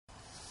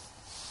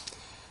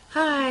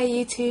Hi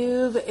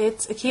YouTube,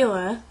 it's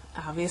Killa,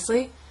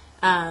 obviously.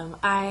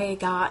 I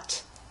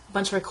got a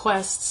bunch of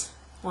requests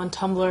on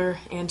Tumblr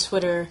and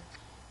Twitter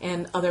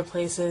and other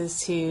places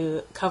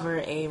to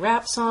cover a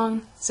rap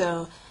song,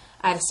 so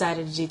I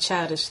decided to do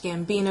Childish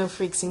Gambino,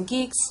 Freaks and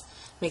Geeks.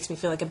 Makes me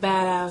feel like a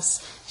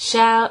badass.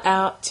 Shout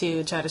out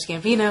to Childish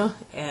Gambino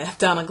and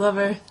Donald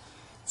Glover.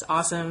 It's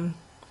awesome.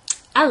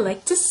 I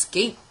like to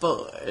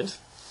skateboard.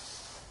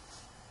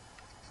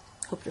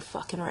 Hope you're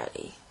fucking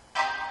ready.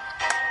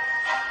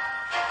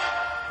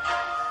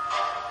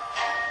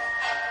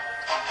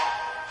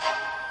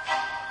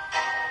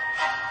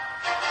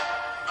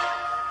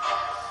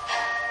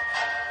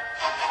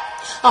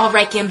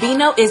 Alright,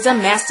 Gambino is a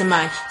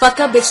mastermind. Fuck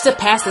a bitch to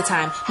pass the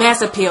time.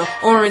 Mass appeal,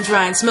 orange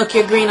rind, smoke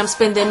your green, I'm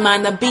spending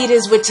mine. The beat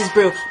is witch's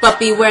brew, but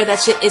beware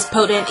that shit is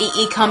potent.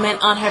 EE comment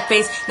on her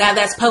face, now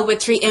that's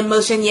poetry in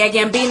motion. Yeah,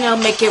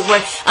 Gambino, make it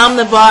work. I'm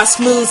the boss,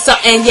 smooth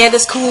something, yeah,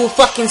 this cool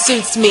fucking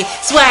suits me.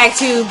 Swag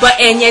too,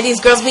 button, yeah,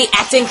 these girls be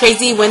acting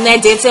crazy when they're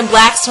dancing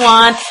Black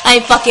Swan. I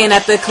ain't fucking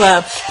at the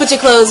club. Put your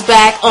clothes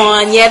back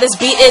on, yeah, this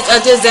beat is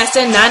a disaster.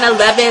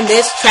 9/11,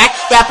 this track,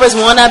 rappers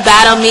wanna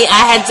battle me.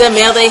 I had to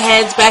mail their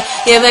heads back.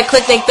 Yeah, the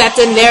click think that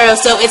De Niro,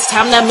 so it's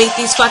time to meet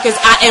these fuckers.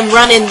 I am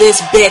running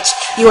this bitch.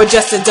 You are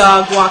just a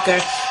dog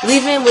walker.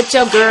 Leaving with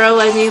your girl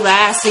and you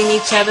last seen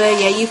each other.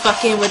 Yeah, you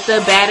fucking with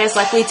the baddest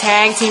like we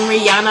tag team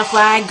Rihanna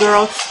flag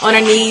girl on her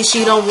knees.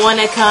 She don't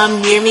wanna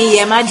come near me.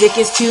 Yeah, my dick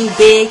is too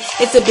big.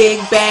 It's a Big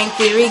Bang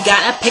Theory.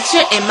 Got a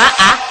picture in my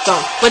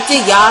iPhone. What do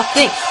y'all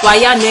think? Why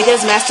y'all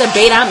niggas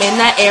masturbate? I'm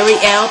in that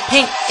Ariel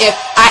pink. If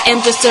I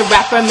am just a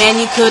rapper, man,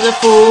 you could've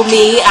fooled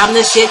me. I'm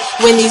the shit.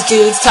 When these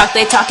dudes talk,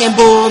 they talking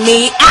bull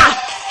me. Ah!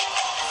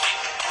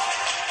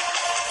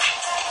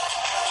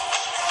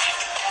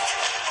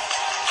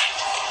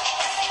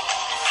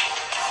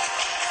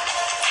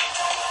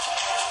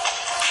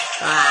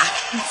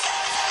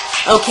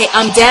 Okay,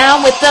 I'm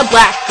down with the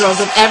black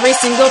girls of every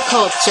single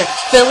culture.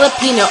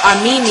 Filipino,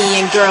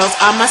 Armenian girls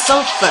on my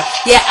sofa.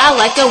 Yeah, I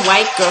like a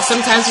white girl.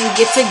 Sometimes we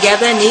get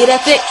together, need a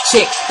thick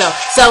chick though.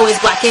 So is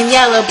black and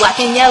yellow,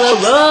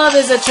 love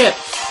is a trip.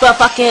 But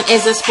fucking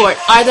is a sport.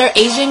 Are there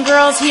Asian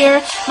girls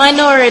here?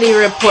 Minority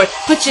Report.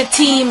 Put your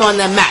team on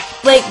the map.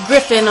 Blake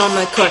Griffin on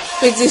the court.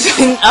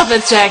 Position off a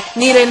check.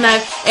 Need a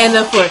knife and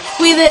a fork.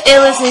 We the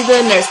illest, need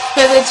the nurse.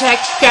 For the check,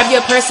 grab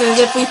your purses.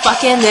 If we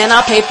fucking, then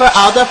I'll pay for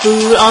all the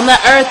food on the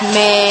earth,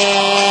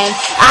 man.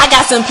 I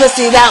got some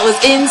pussy that was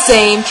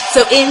insane.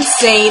 So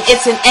insane.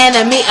 It's an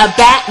enemy, a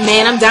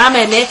Batman. I'm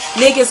dominant.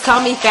 Niggas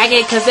call me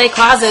faggot cause they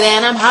closet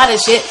and I'm hot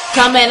as shit.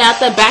 Coming out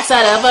the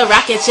backside of a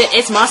rocket shit.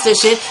 It's monster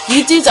shit.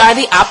 You dudes are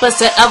the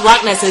opposite of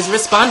Loch Nesses.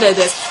 Respond to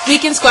this. We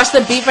can squash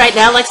the beef right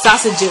now like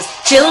sausages.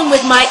 Chillin'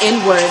 with my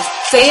N-words.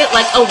 Say it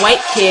like a white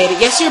kid.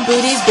 Yes, your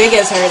booty's big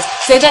as hers.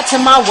 Say that to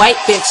my white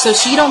bitch so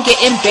she don't get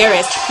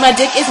embarrassed. My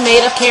dick is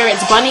made of carrots.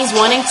 Bunnies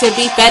wanting to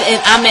be fed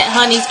and I met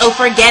honeys. Oh,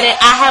 forget it.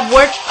 I have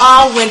worked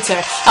all winter.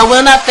 I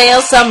will not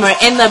fail summer.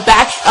 In the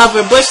back of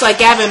her bush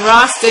like Gavin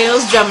Ross,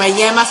 sales drummer.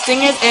 Yeah, my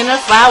stinger's in a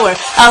flower.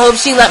 I hope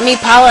she let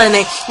me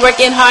pollinate.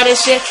 Working hard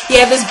as shit.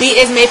 Yeah, this beat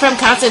is made from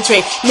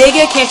concentrate.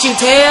 Nigga, can't you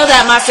tell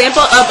that my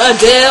sample of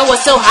Adele was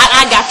so hot?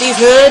 I got these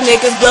hood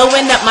niggas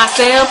blowing up my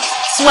cell.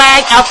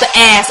 Swag out the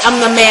ass. I'm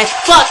the man.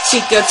 Fuck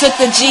Chica, took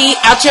the G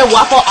out your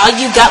waffle. All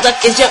you got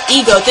left is your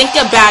ego. Think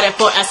about it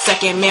for a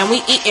second, man.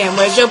 We eatin'.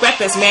 Where's your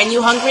breakfast, man?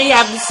 You hungry?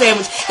 Have the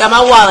sandwich. Got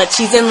my wallet,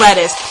 cheese and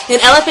lettuce.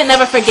 An elephant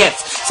never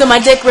forgets, so my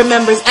dick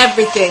remembers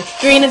everything.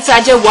 Green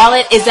inside your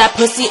wallet is that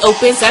pussy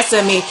open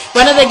sesame.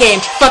 Running the game,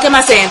 fucking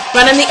my sand,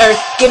 running the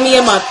earth. Give me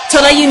a month.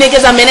 Told all you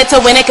niggas I'm in it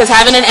to win it, cause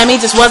having an Emmy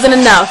just wasn't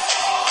enough.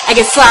 I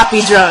get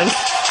sloppy drunk.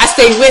 I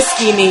stay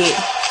whiskey neat.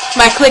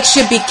 My clique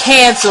should be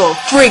canceled.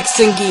 Freaks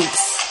and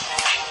Geeks.